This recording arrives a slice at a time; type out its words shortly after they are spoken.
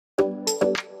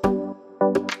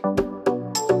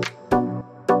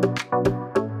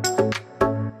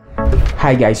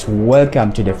Hi guys,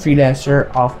 welcome to the Freelancer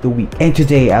of the Week. And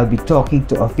today I'll be talking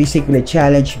to a physically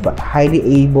challenged but highly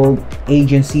able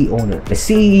agency owner, the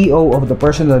CEO of the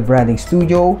personal branding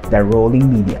studio, The Rolling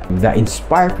Media, the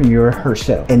inspirepreneur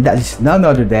herself. And that is none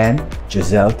other than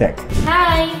Jozelle Tech.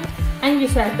 Hi, I'm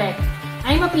Jozelle Tech.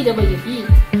 I'm a PWD.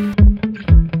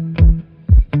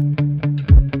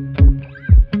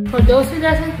 For those who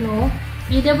doesn't know,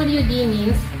 PWD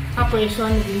means a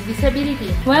person with disability.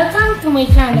 Welcome to my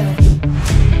channel.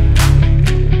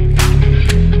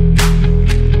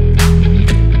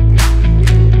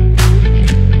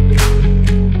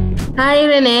 Hi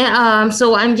Rene,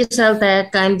 so I'm Jozelle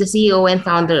Tech. I'm the CEO and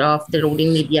founder of The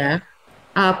Rolling Media,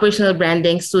 a personal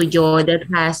branding studio that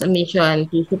has a mission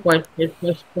to support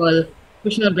purposeful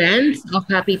personal brands of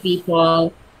happy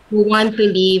people who want to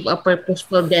leave a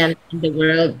purposeful dent in the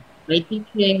world by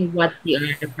teaching what they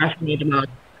are passionate about.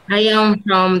 I am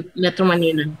from Metro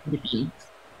Manila, Philippines.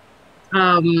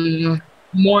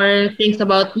 More things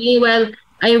about me. Well,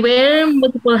 I wear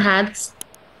multiple hats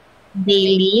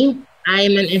daily.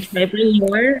 I'm an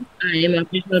entrepreneur. I'm a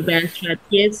personal brand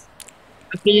strategist,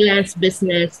 a freelance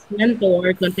business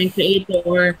mentor, content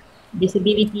creator,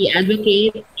 disability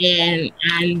advocate, and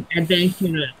an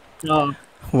adventurer. So,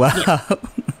 Wow! yeah.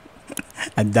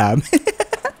 Ang dami.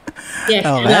 Yes,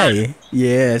 a lot. Okay.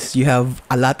 Yes, you have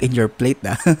a lot in your plate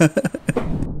na.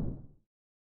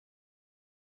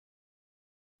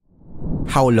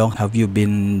 How long have you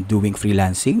been doing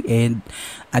freelancing and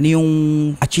ano yung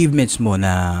achievements mo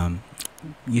na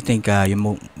you think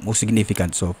yung most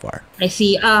significant so far? I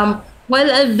see.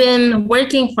 Well, I've been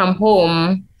working from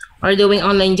home or doing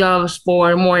online jobs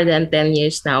for more than 10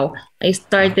 years now. I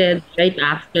started right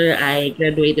after I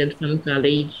graduated from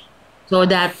college. So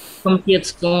that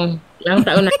computes kung ilang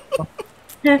taon na ako.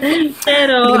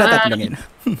 Pero Hindi ko natatanungin.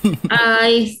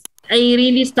 I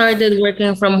really started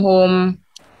working from home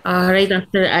right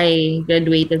after I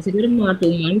graduated. Siguro mga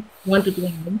 2 months, 1 to 2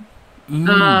 months.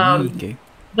 Okay.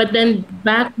 But then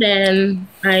back then,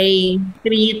 I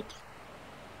treat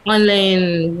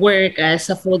online work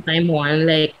as a full-time one.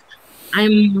 Like,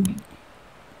 I'm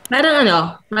parang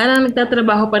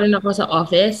nagtatrabaho pa rin ako sa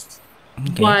office,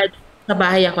 Okay. but sa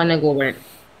bahay ako nag-work.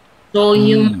 So,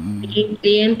 yung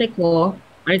kliyente ko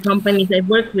or companies I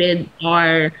work with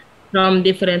are from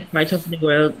different parts of the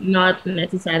world, not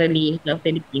necessarily the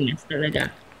Philippines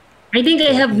talaga. I think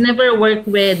I have never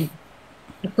worked with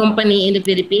a company in the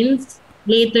Philippines.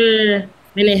 Later,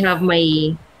 when I have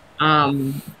my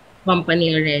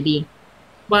company already.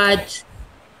 But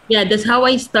yeah, that's how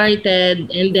I started.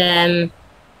 And then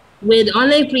with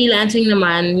online freelancing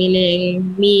naman,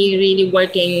 meaning me really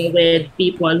working with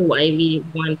people who I really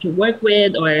want to work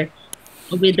with or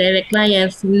with direct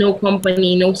clients, no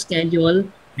company, no schedule.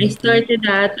 I started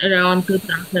that around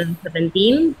 2017.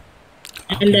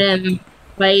 And then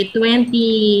by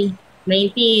 2019,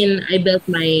 I built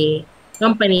my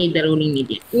company, The Rolling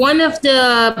Media. One of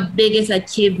the biggest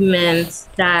achievements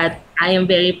that I am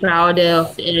very proud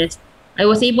of is I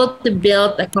was able to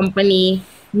build a company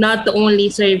not to only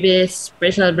service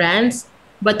personal brands,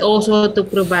 but also to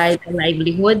provide a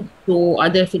livelihood to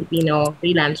other Filipino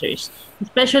freelancers,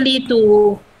 especially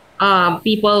to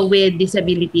people with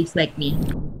disabilities like me.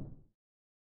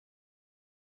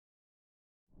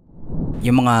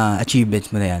 Yung mga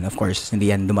achievements mo na yan, of course, hindi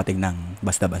yan dumating ng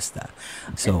basta-basta.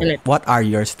 So, what are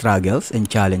your struggles and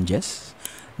challenges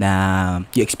na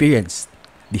you experienced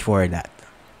before that?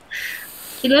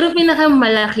 Siguro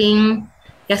pinakamalaking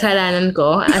kasalanan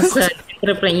ko as an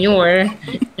entrepreneur,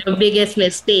 the biggest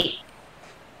mistake,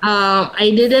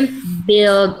 I didn't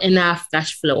build enough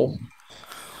cash flow.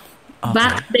 Okay.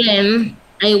 Back then,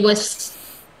 I was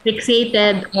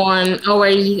fixated on our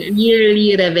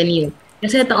yearly revenue.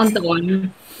 Kasi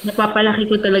taon-taon, napapalaki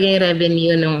ko talaga yung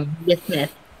revenue ng business.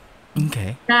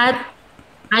 Okay. That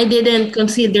I didn't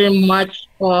consider much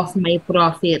of my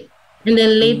profit. And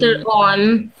then later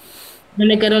on, na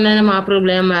nagkaroon na ng mga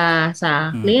problema sa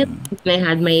client, I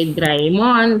had my dry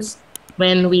months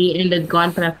when we ended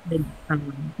contracts with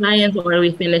clients or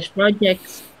we finished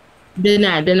projects. Doon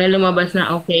na lumabas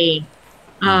na, okay,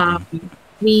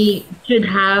 we should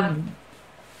have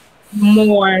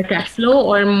more cash flow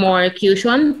or more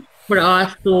cushion for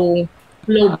us to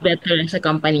flow better as a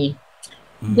company.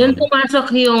 Doon pumasok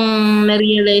yung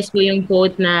na-realize ko yung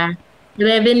quote na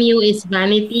revenue is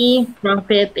vanity,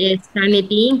 profit is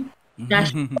sanity,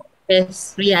 cash flow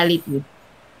is reality.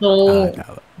 So,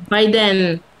 by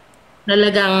then,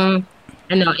 talagang,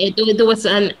 it was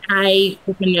an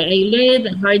eye-opener. I learned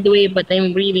the hard way, but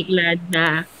I'm really glad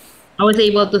na I was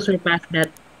able to surpass that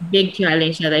big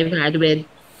challenge that I've had with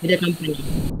the company.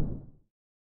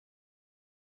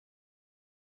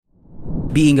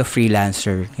 being a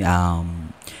freelancer,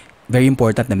 very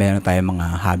important na meron tayong mga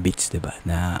habits, 'di ba?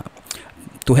 Na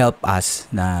to help us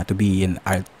na to be in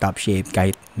our top shape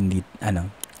kahit hindi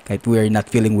kahit we're not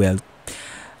feeling well.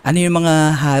 Ano yung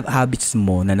mga habits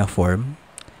mo na na-form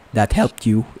that helped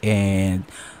you and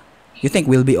you think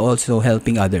will be also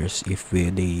helping others if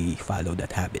they follow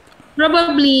that habit?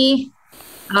 Probably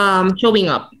showing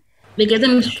up. Because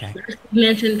as Okay.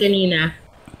 mentioned kanina,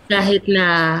 kahit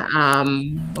na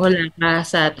wala ka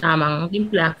sa tamang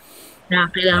timpla, na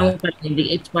kailangan Yeah. mo pa rin,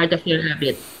 it's part of your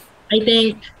habit. I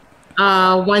think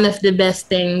one of the best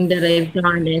thing that I've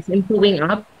done is improving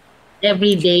up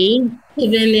every day,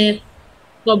 even if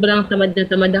sobrang tamad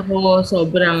ako,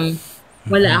 sobrang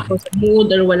wala ako sa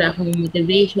mood or wala akong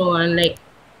motivation. Like,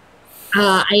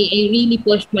 I really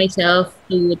pushed myself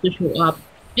to show up.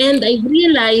 And I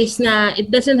realized na it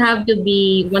doesn't have to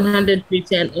be 100%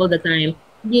 all the time.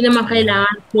 Hindi naman Yeah.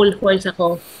 kailangan full force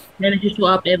ako na nag-show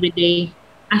up every day.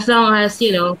 As long as,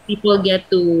 people get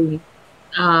to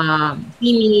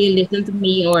see me, listen to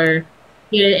me, or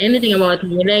hear anything about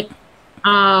me. Like,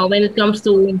 when it comes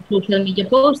to social media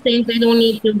postings, I don't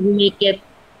need to make it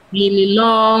really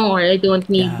long, or I don't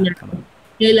need Yeah. na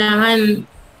kailangan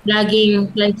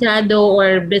laging planchado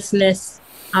or business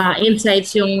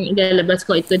insights yung ilalabas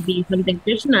ko. It could be something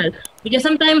personal. Because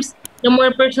sometimes, the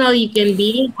more personal you can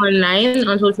be online,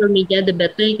 on social media, the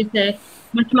better. Kasi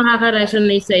mas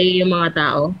makaka-resonate sa iyo yung mga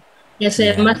tao.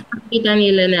 Kasi Yeah. mas makikita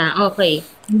nila na, okay,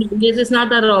 this is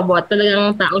not a robot.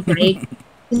 Talagang tao siya.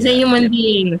 It's a Yeah. human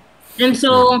being. And Yeah.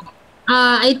 so,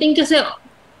 I think kasi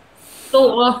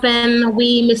so often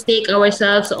we mistake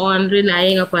ourselves on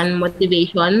relying upon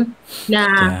motivation na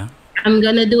Yeah. I'm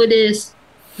gonna do this.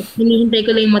 Hinihintay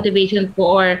ko lang yung motivation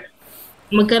ko or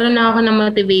magkaroon na ako ng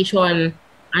motivation,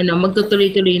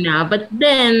 magtutuloy-tuloy na. But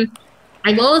then,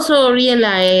 I've also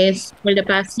realized for the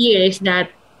past years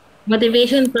that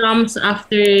motivation comes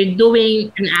after doing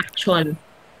an action.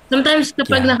 Sometimes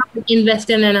kapag Yeah. nakapag-invest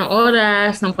ka na ng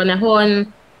oras, ng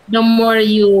panahon, the more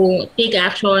you take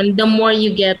action, the more you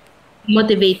get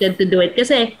motivated to do it.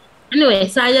 Kasi,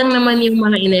 sayang naman yung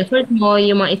mga in-effort mo,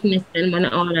 yung mga itinestan mo na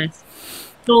oras.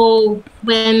 So,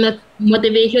 when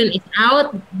motivation is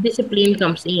out, discipline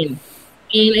comes in.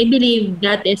 And I believe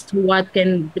that is what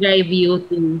can drive you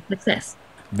to success.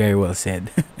 Very well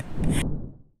said.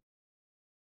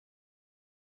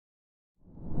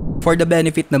 For the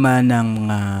benefit naman ng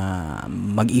mga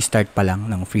mag-i-start pa lang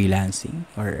ng freelancing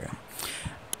or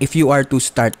if you are to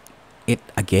start it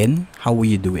again, how will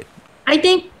you do it? I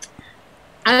think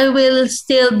I will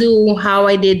still do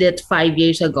how I did it 5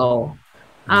 years ago.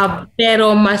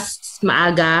 Pero mas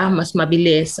maaga, mas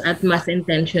mabilis, at mas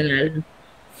intentional.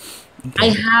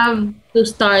 I Okay. have to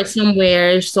start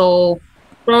somewhere, so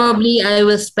probably I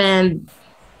will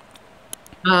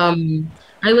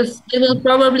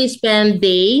probably spend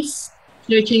days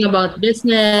searching about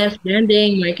business,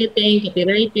 branding, marketing,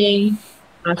 copywriting,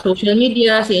 social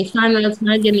media, sales channels,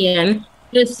 mga ganyan.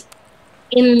 Because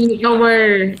in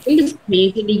our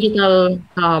industry, the digital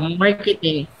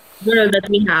marketing world that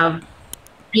we have,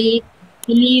 I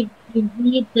believe we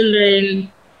need to learn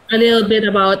a little bit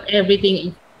about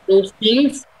everything of those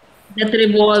things that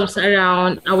revolves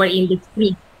around our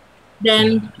industry. Yeah.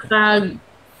 Then, kapag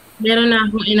meron na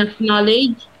akong enough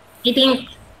knowledge, I think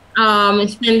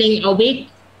spending a week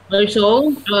or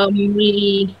so,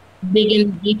 really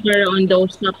digging deeper on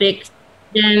those topics,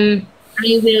 then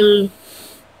I will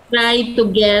try to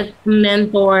get a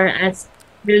mentor as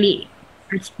really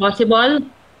as possible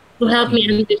to help me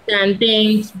understand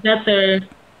things better.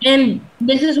 And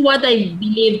this is what I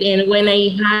believed in when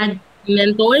I had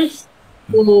mentors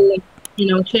who,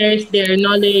 shares their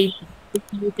knowledge,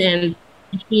 expertise, and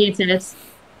experiences.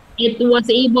 It was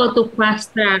able to fast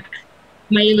track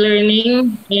my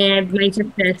learning and my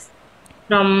success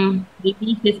from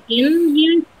maybe 15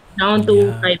 years down to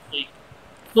Yeah. 5 years.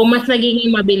 So, mas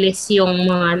nagiging mabilis yung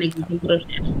mga nagiging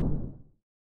process.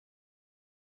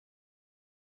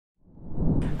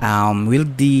 We'll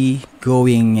be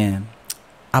going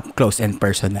up close and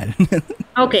personal.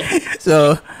 Okay.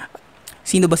 So,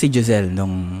 sino ba si Jozelle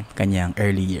nung kanyang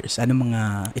early years? Ano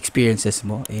mga experiences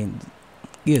mo and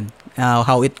yun,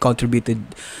 how it contributed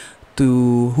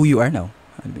to who you are now?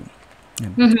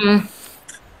 Mm-hmm.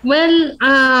 Well,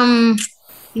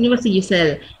 sino ba si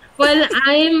Giselle? Well,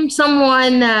 I'm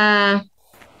someone na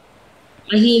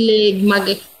mahilig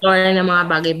mag-explore ng mga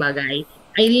bagay-bagay.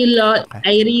 I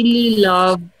really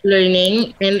love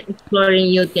learning and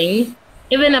exploring new things.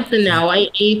 Even up to now, I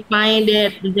find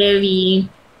it very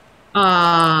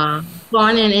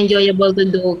fun and enjoyable to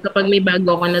do kapag may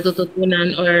bago akong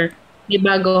natututunan or may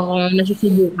bago akong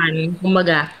nasusubukan.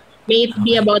 Kumbaga, May it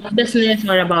be about business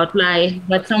or about life,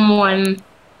 but someone,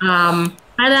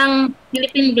 parang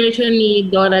Philippine version ni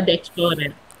Dora the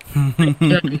Explorer.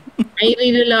 I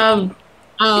really love,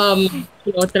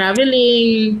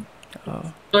 traveling,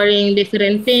 exploring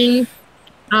different things.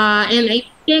 And I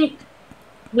think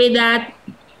with that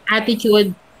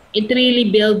attitude, it really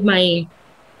built my,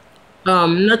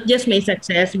 not just my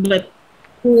success, but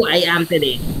who I am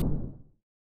today.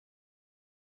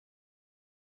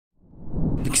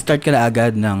 Nag-start ka na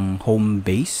agad ng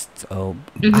home-based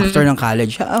after ng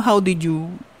college. How did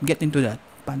you get into that?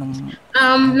 Paano?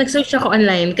 Nag-search ako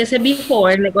online kasi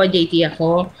before nag-OJT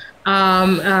ako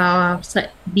sa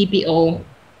BPO,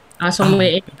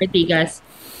 somewhere in Ortigas.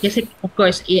 Kasi of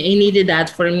course, I needed that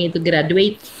for me to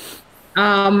graduate.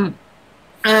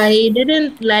 I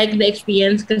didn't like the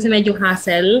experience kasi medyo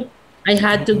hassle. I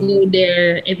had to go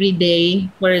there every day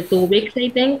for 2 weeks, I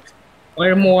think,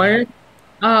 or more.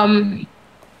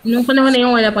 Nung panahon na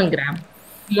yung wala pang Grab.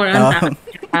 More on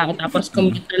tapos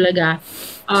commute talaga.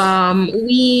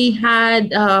 We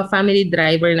had a family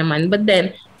driver naman. But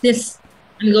then, since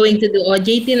I'm going to do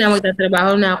OJT na,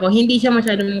 magtatrabaho na ako, hindi siya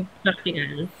masyadong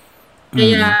practical.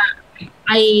 Kaya,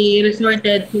 I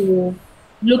resorted to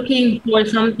looking for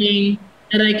something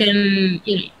that I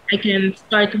can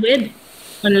start with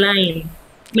online.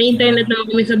 May internet naman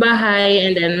kami sa bahay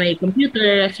and then may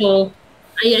computer. So,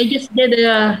 I just did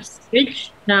a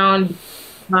search down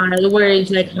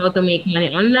words like how to make money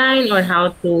online or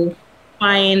how to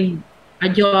find a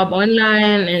job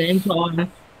online and so on.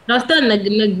 Tapos doon,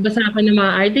 nagbasa ako ng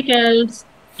mga articles.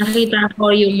 Nakita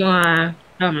ko yung mga,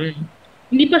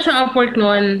 hindi pa siya Upwork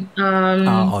noon.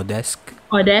 Odesk?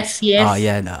 Odesk, yes.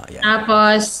 Yeah.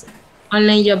 Tapos,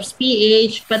 Online Jobs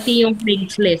PH, pati yung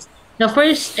Craigslist. The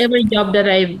first ever job that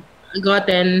I've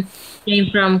gotten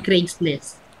came from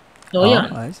Craigslist. So,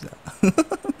 yun.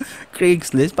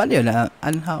 Craigslist? Paano yun?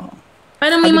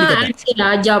 Parang may mga ads sila,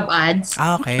 job ads.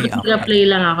 Okay. Nag-apply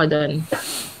lang ako doon.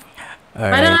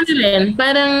 Alright.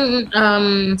 Parang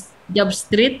Job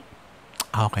Street.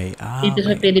 Okay. Dito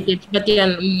sa Philippines. But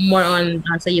yan, more on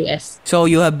sa US. So,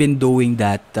 you have been doing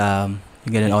that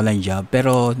yung ganun online job.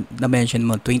 Pero, na-mention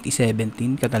mo,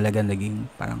 2017 ka talaga naging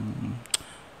parang,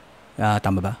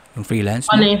 tama ba? Yung freelance?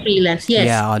 Online freelance, yes.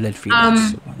 Yeah, online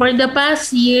freelance. For the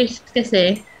past years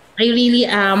kasi, I really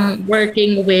am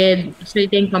working with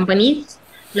certain companies.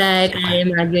 Like, I'm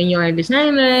a junior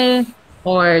designer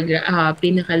or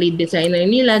pinaka-lead designer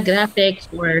nila, graphics,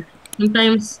 or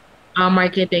sometimes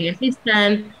marketing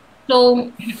assistant.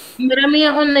 So, marami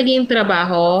akong naging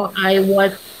trabaho. I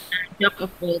was jack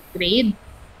of all trade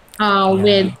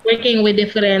with working with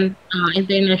different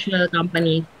international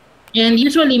companies. And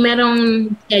usually,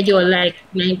 merong schedule like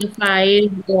 9 to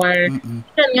 5 or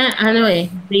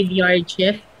graveyard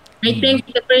shift. I think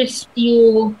the first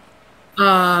few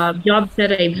jobs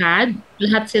that I've had,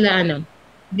 lahat sila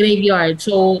graveyard.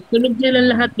 So, tulog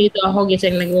sila lahat dito. Ako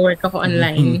gising, nag-work ako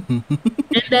online.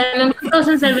 And then, in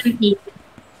 2017,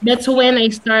 that's when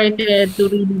I started to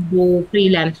really do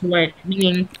freelance work.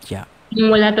 Meaning,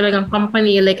 yung wala talagang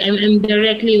company, like I'm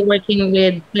directly working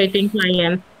with certain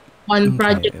clients on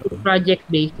project-to-project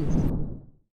basis.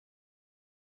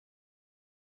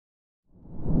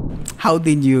 How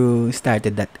did you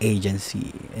started that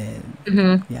agency?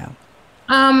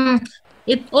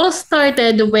 It all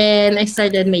started when I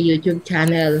started my YouTube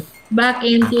channel back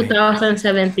in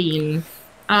 2017.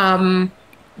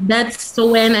 That's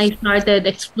when I started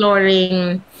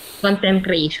exploring content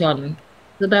creation.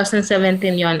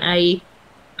 2017 yon, I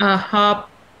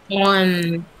hopped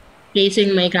on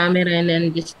placing my camera and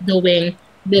then just doing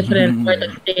different sort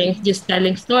of things, just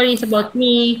telling stories about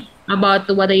me, about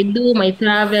what I do, my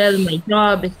travel, my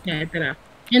job, etc.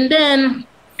 And then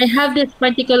I have this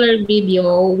particular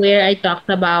video where I talked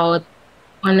about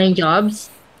online jobs,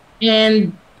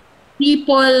 and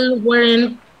people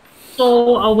weren't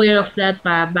so aware of that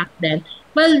back then.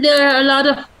 Well, there are a lot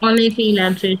of online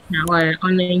freelancers now or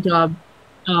online job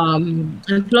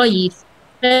employees,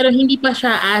 pero hindi pa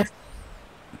siya as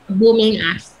booming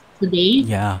as today.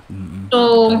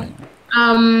 So,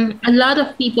 a lot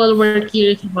of people were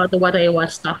curious about what I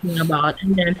was talking about,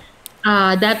 and then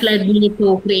that led me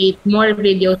to create more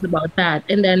videos about that.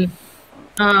 And then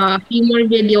a few more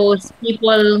videos,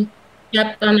 people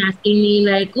kept on asking me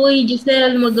like, "Uy,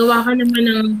 Jozelle, magawa ka naman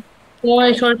ng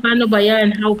course or paano ba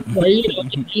yan? How po?"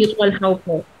 Usual how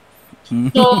po.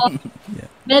 So,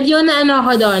 medyo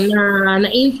ako doon,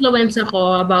 na-influence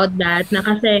ako about that, na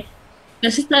kasi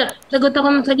sagot ako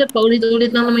ng sagot, paulit-ulit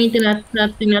lang naman yung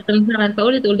tinatanong sa akin,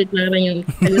 paulit-ulit lang naman yung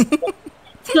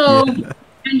So,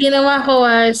 ang ginawa ko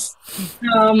was,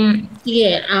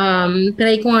 sige,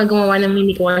 try ko nga gumawa ng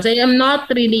mini course. I am not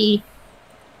really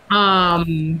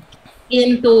um,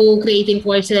 into creating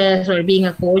courses or being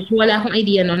a coach. Wala akong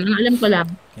idea nun. Ang alam ko lang,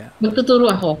 Yeah.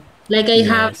 magtuturo ako. Like I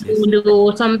have Yes, to yes.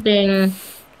 do something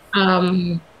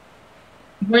um,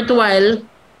 worthwhile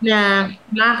na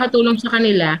makakatulong sa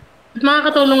kanila at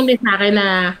makakatulong din sa akin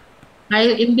na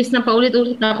kahit imbis na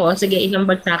paulit-ulit ako, sige, ilang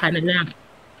bagsakan na lang.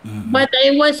 But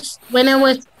when I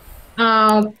was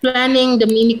planning the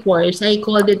mini course, I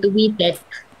called it WeTech.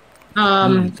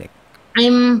 Um, Check.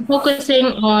 I'm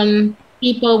focusing on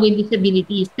people with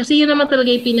disabilities. Kasi yun naman talaga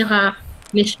yung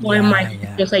pinaka-niche or Yeah, market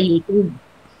ko yeah. sa YouTube.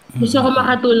 Gusto ko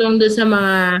makatulong doon sa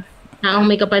mga taong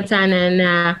may kapansanan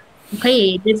na,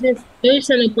 okay,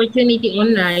 there's an opportunity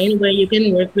online where you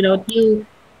can work without you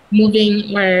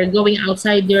moving or going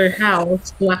outside your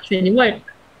house to actually work.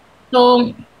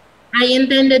 So, I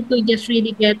intended to just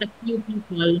really get a few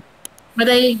people, but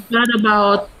I got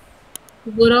about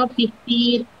siguro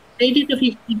 50, 30 to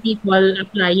 50 people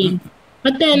applying.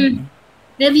 But then,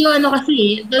 medyo ano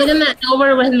kasi, talaga na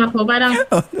overwhelmed ako. Parang,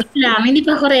 wait lang, hindi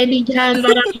pa ako ready dyan.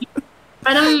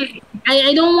 Parang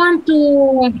I don't want to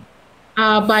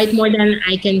bite more than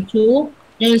I can chew.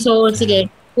 And so,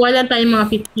 sige, kuha lang tayong mga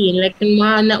 15. Like, yung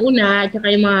mga nauna, at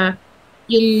saka yung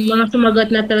mga sumagot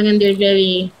na talagang they're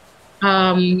very,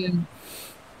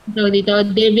 so dito,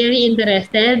 they're very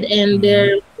interested and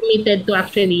they're committed to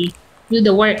actually do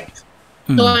the work.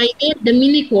 So I did the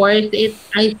mini course.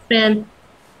 I spent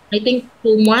I think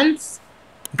 2 months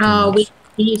with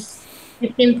these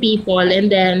 15 people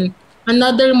and then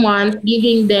another month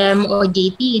giving them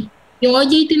OJT. Yung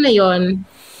OJT na yon,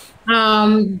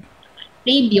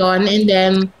 paid yon, and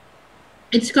then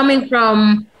it's coming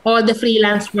from all the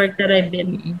freelance work that I've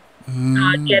been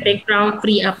getting from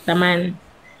Free Up naman.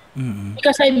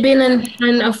 Because I've been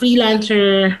a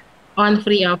freelancer on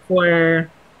Free Up for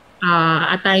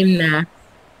a time na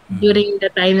during the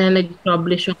time na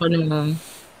nag-publish ako ng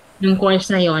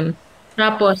course na yon.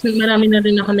 Tapos, marami na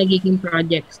rin ako nagiging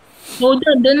projects. So,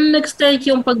 doon nag-start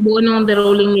yung pagbuo ng The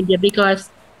Rolling Media because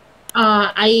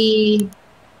I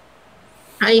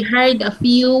hired a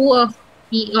few of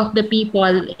the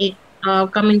people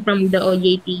coming from the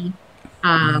OJT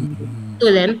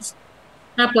students.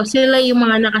 Tapos, sila yung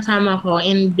mga nakasama ko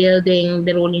in building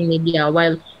The Rolling Media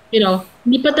while,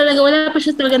 hindi pa talaga, wala pa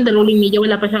siya talagang The Rolling Media,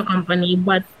 wala pa siyang company,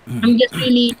 but I'm just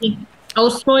really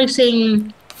outsourcing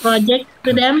projects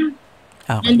to them.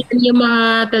 Okay. And then yung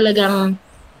mga talagang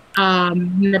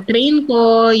na-train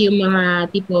ko, yung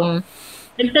mga tipong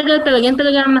yung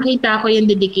talagang nakita ko yung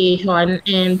dedication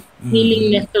and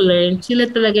willingness to learn.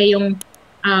 Sila talaga yung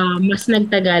mas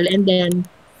nagtagal and then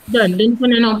doon ko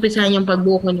na naumpisahan yung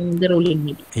pagbuo ko ng The Rolling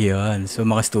Media. Yun. So,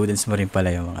 mga students mo rin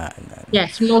pala yung mga...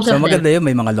 Yes, most So, of them. maganda yun.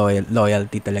 May mga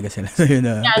loyalty talaga sila. So, yun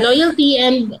na. Yeah, loyalty,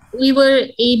 and we were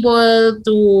able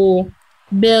to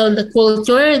build the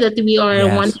culture that we are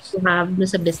Yes. wanting to have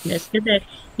sa business. Kasi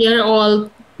they are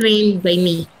all trained by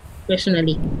me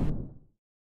personally.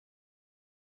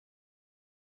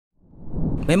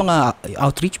 May mga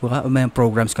outreach ba? May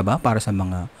programs ka ba para sa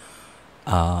mga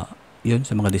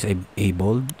sa mga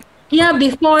disabled? Yeah,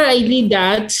 before I did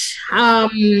that,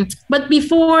 but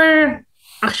before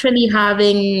actually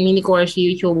having mini course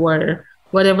YouTube or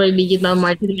whatever digital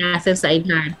marketing assets I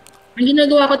had, ang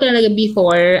ginagawa ko talaga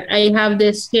before, I have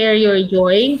this Share Your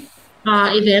Joy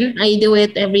event. I do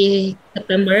it every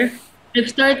September. I've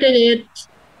started it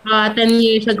 10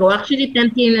 years ago. Actually,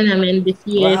 10th year na namin this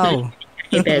year. Wow.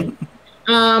 So I'm excited.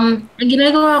 Ang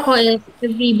ginagawa ko is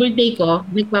every birthday ko,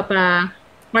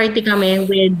 nagpapa-party kami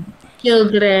with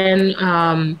children,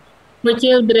 for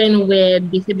children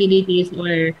with disabilities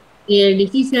or ear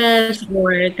diseases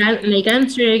or may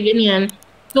cancer, ganyan.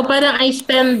 So parang I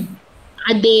spend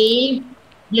a day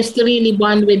just to really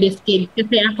bond with these kids.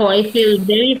 Kasi ako, I feel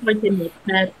very fortunate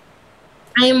that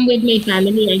I'm with my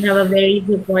family. I have a very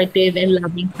supportive and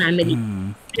loving family.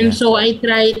 And so I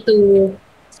try to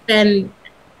spend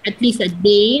at least a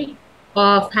day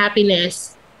of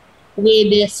happiness with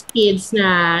these kids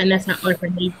na nasa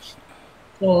orphanage.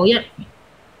 So, yeah.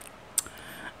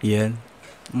 Yan.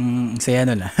 Saya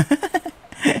nun ah.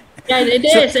 Yeah, it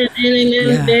is. And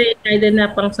I'm very excited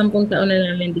na pang 10 taon na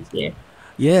namin this year.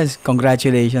 Yes,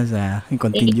 congratulations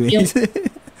continue.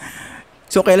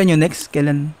 So, kailan yung next?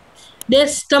 Kailan?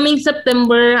 This coming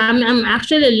September, I'm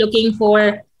actually looking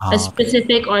for a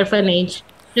specific orphanage.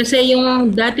 Kasi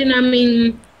yung dati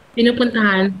namin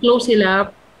pinupuntahan, close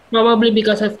sila, probably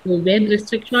because of COVID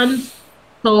restrictions.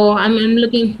 So, I'm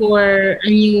looking for a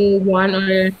new one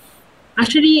or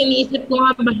actually, iniisip ko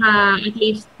nga baka at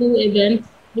least 2 events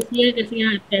this year kasi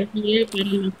nga 10th year,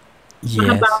 pero Yes.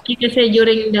 makabawi kasi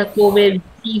during the COVID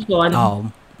season, Um,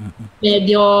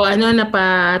 medyo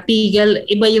napatigil.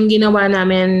 Iba yung ginawa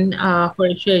namin for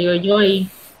Share Your Joy.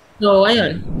 So,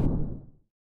 ayun.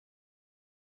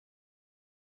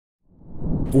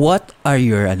 what are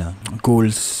your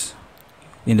goals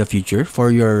in the future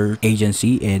for your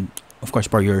agency and of course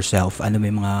for yourself? Ano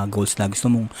may mga goals na gusto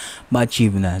mong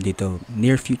ma-achieve na dito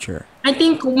near future? I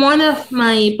think one of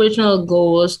my personal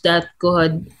goals that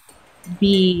could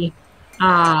be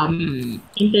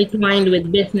intertwined with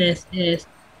business is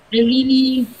I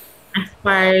really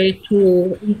aspire to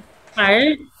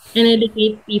inspire and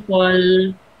educate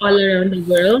people all around the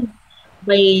world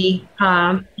by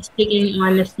speaking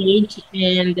on the stage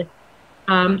and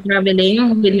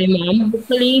traveling with my mom,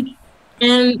 hopefully.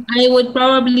 And I would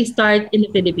probably start in the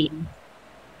Philippines.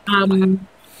 Um,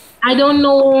 I don't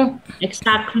know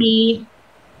exactly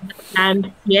plans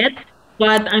yet,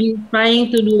 but I'm trying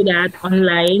to do that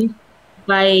online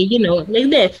by, like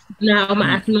this, na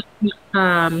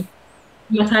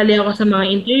masali ako sa mga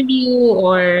interview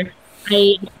or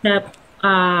I accept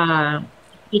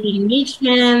speaking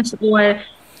engagements or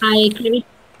I create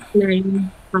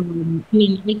online,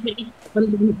 I create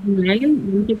content online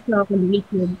on TikTok and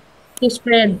YouTube to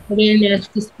spread awareness,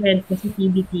 to spread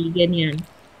positivity, ganyan.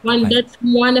 Okay. That's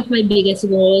one of my biggest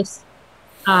goals,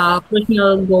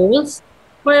 personal goals.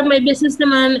 For my business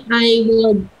naman, I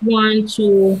would want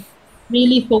to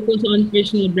really focus on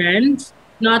personal brands,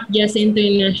 not just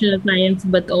international clients,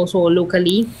 but also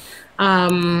locally.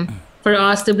 For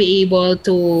us to be able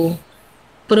to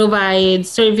provide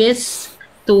service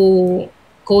to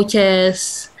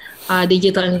coaches,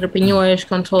 digital entrepreneurs,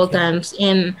 consultants,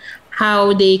 in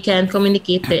how they can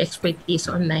communicate their expertise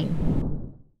online.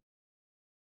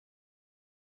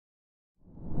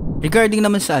 Regarding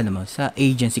naman sa sa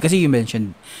agency kasi you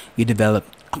mentioned you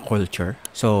developed a culture.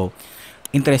 So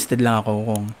interested lang ako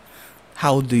kung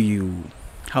how do you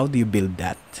how do you build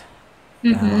that?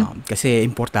 Mm-hmm. Kasi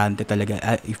importante talaga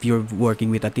if you're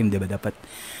working with a team, 'di ba? Dapat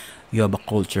you have a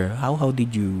culture. How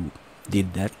did you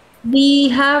did that? We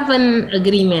have an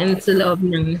agreement sa loob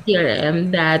ng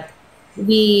CRM that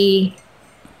we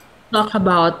talk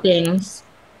about things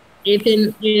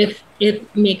even if it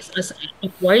makes us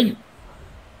awkward,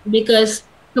 because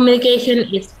communication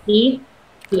is key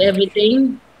to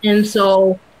everything. And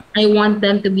so I want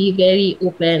them to be very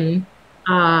open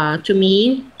to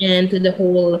me and to the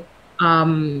whole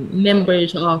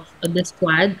members of the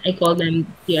squad. I call them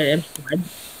CRM squad.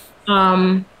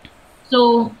 Um,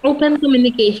 so open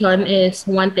communication is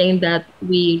one thing that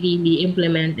we really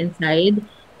implement inside.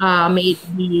 May it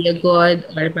be good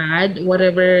or bad,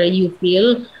 whatever you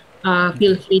feel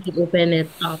free to open it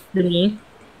up to me.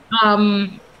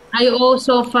 Um, I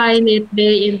also find it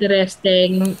very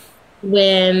interesting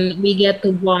when we get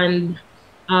to bond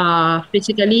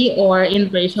physically or in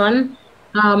person.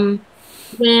 Um,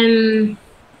 when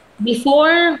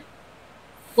before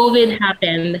COVID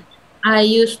happened, I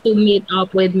used to meet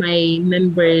up with my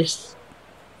members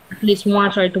at least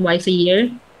once or twice a year.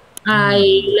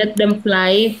 I let them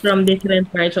fly from different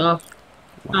parts of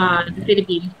the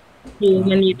Philippines to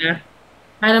Manila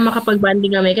para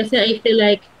makapag-bonding kami. Kasi I feel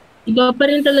like iba pa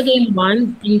rin talaga yung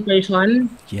bond in person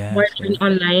or Yes, in yes.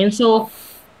 online. So,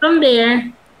 from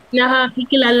there,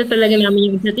 nakakikilala talaga namin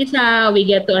yung isa't isa. We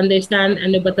get to understand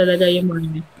ano ba talaga yung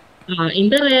mga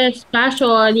interest,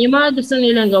 passion, yung mga gusto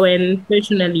nilang gawin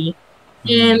personally.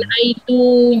 And I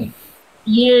do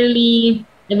yearly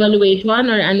evaluation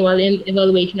or annual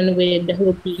evaluation with the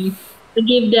whole team to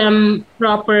give them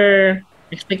proper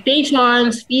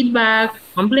expectations, feedback,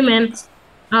 compliments.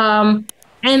 And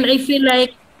I feel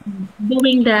like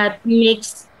doing that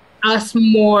makes us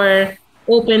more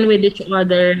open with each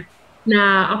other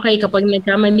na okay, kapag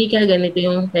nagkamali ka, ganito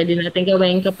yung pwede natin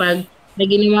gawin. Kapag may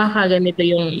ginawa ka, ganito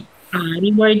yung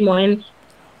reward mo. And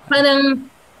parang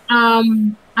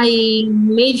I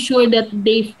made sure that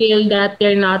they feel that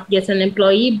they're not just an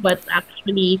employee, but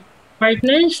actually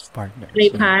partners Partners.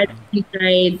 they've had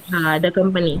inside the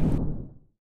company.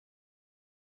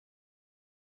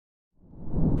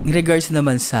 In regards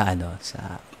naman sa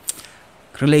sa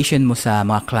relation mo sa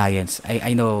mga clients,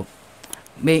 I know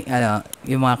may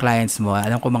yung mga clients mo,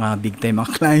 alam ko mga big time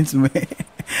mga clients mo.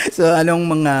 So anong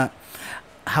mga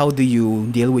how do you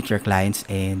deal with your clients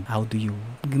and how do you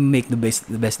make the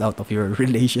best out of your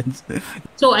relations?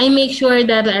 So I make sure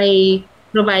that I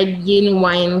provide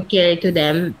genuine care to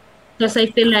them, because I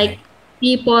feel Okay. like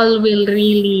people will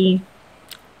really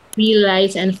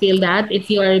realize and feel that if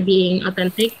you are being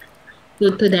authentic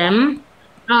to them.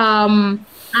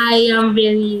 I am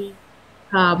very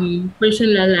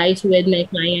personalized with my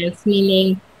clients,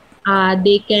 meaning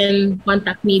they can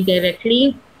contact me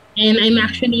directly, and I'm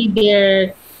actually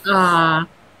their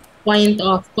point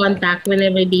of contact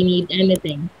whenever they need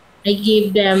anything. I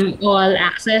give them all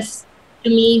access to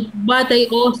me, but I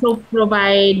also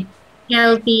provide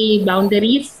healthy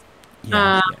boundaries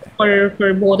Yeah, uh, yeah.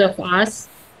 for both of us.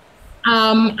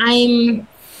 I'm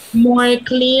more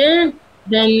clear,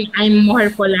 then I'm more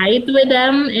polite with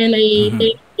them, and I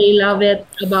think they love it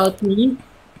about me.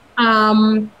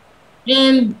 Um,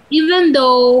 and even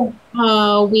though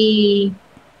we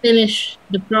finish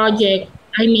the project,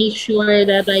 I make sure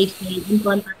that I stay in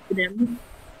contact with them.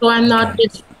 So I'm not Okay.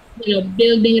 just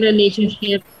building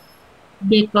relationships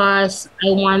because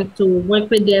I want to work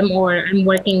with them or I'm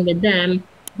working with them,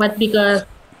 but because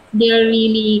they're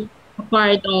really a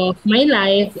part of my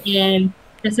life and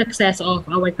the success of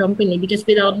our company. Because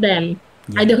without them,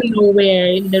 I Yeah. don't know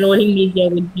where the rolling media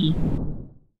would be.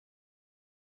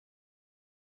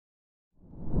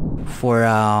 For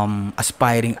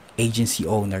aspiring agency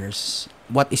owners,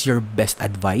 what is your best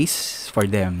advice for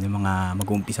them, yung mga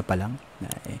mag-uumpisa pa lang?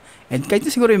 And kahit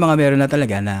na siguro yung mga meron na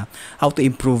talaga na how to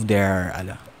improve their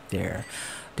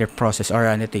their process or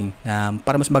anything na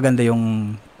para mas maganda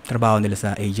yung trabaho nila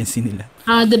sa agency nila.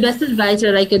 The best advice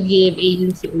that I could give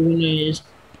agency owners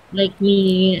like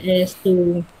me is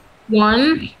to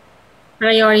one,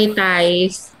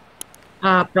 prioritize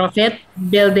profit,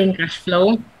 building cash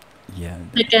flow. Yeah.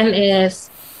 Second is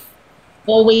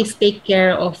always take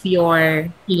care of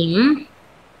your team.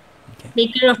 Okay.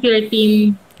 Take care of your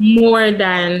team more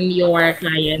than your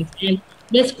clients. And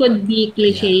this could be Yeah.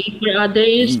 cliche for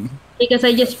others because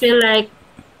I just feel like,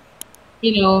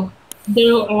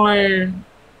 there are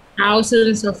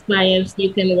thousands of clients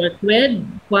you can work with,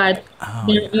 but Oh,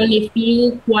 there yeah. are only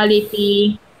few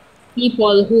quality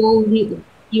people who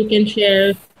you can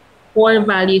share core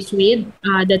values with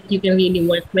that you can really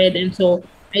work with. And so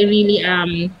I really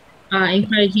am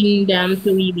encouraging them to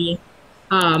really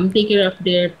take care of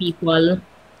their people.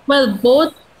 Well,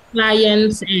 both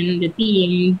clients and the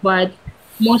team, but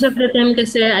most of the time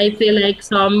kasi I feel like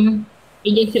some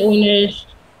agency owners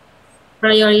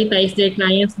prioritize their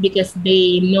clients because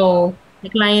they know the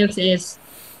clients is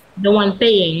the one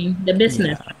paying the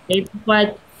business, Yeah. right? But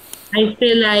I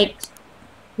feel like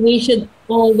we should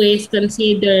always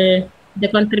consider the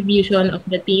contribution of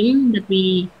the team that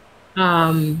we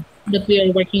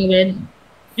are working with.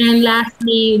 And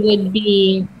lastly would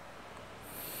be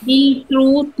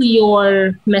true to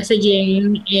your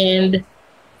messaging and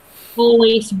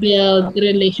always build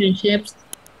relationships,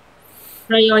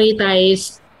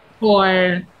 prioritize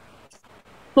or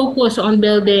focus on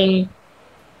building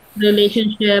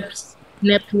relationships,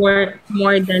 network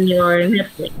more than your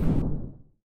network.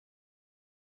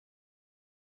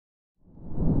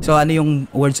 So ano yung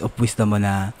words of wisdom mo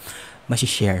na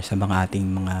share sa mga ating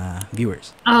mga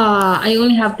viewers? I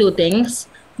only have two things.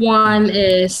 One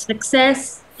is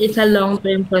success is a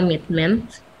long-term commitment.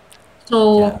 Yeah. So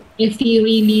if you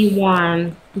really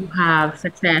want to have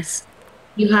success,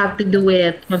 you have to do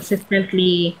it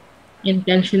consistently,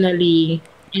 intentionally,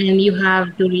 and you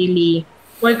have to really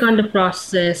work on the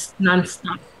process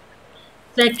nonstop.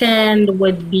 Second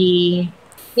would be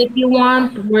if you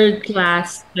want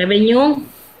world-class revenue,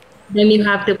 then you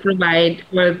have to provide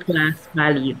world-class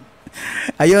value.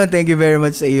 Ayun, thank you very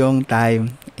much sa iyong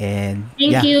time. And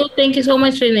Thank yeah. you. Thank you so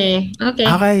much, Rene. Okay.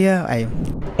 Okay, yeah.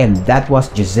 And that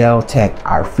was Jozelle Tech,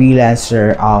 our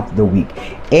freelancer of the week.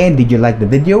 And did you like the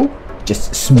video?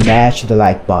 Just smash the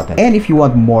like button. And if you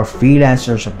want more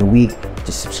freelancers of the week,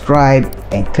 just subscribe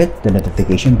and click the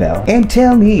notification bell. And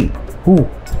tell me, who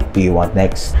do you want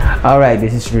next? Alright,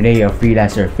 this is Rene of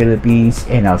Freelancer Philippines,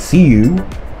 and I'll see you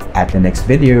at the next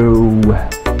video.